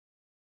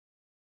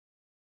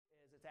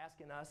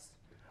asking us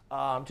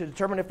to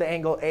determine if the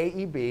angle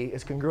AEB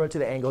is congruent to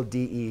the angle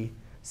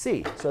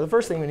DEC. So the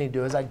first thing we need to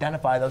do is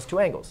identify those two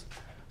angles.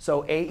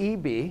 So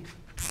AEB,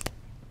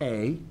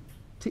 A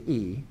to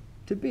E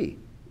to B,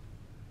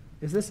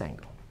 is this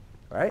angle,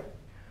 right?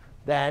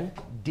 Then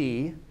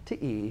D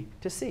to E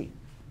to C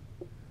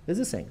is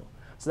this angle.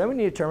 So then we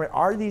need to determine,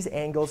 are these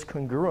angles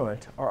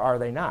congruent or are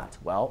they not?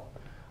 Well,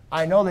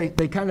 I know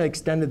they kind of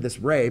extended this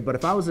ray, but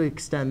if I was to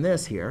extend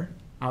this here,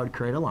 I would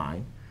create a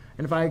line.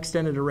 And if I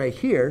extended a ray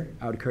here,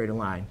 I would create a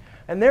line.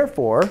 And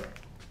therefore,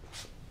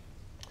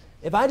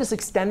 if I just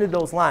extended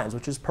those lines,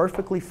 which is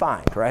perfectly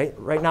fine, right?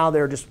 Right now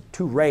they're just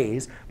two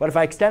rays. But if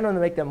I extend them to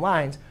make them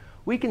lines,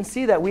 we can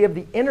see that we have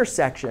the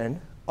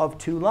intersection of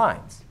two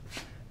lines.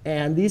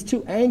 And these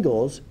two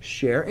angles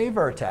share a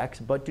vertex,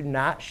 but do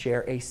not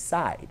share a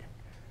side,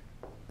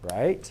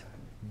 right?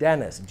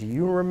 Dennis, do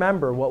you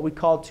remember what we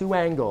call two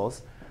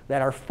angles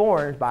that are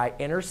formed by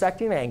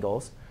intersecting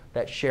angles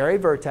that share a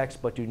vertex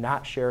but do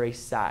not share a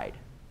side?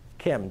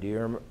 Kim, do you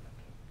remember?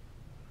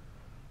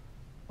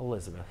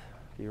 Elizabeth,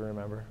 do you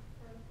remember?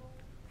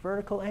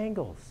 Vertical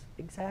angles,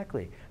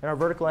 exactly. And are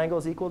vertical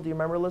angles equal? Do you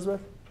remember, Elizabeth?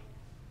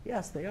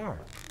 Yes, they are.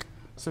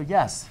 So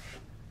yes,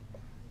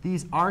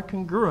 these are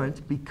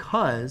congruent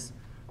because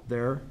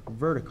they're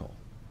vertical.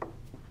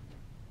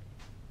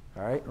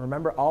 All right,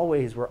 remember,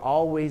 always, we're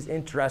always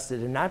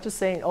interested in not just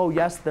saying, oh,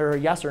 yes, they're a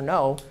yes or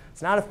no.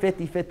 It's not a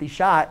 50-50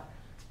 shot.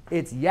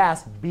 It's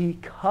yes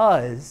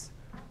because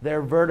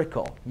they're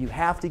vertical. You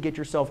have to get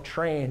yourself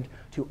trained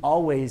to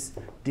always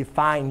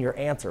define your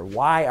answer.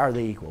 Why are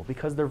they equal?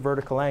 Because they're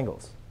vertical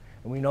angles.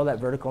 And we know that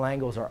vertical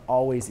angles are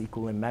always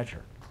equal in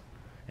measure.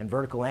 And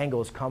vertical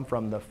angles come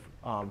from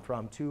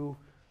two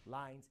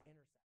lines.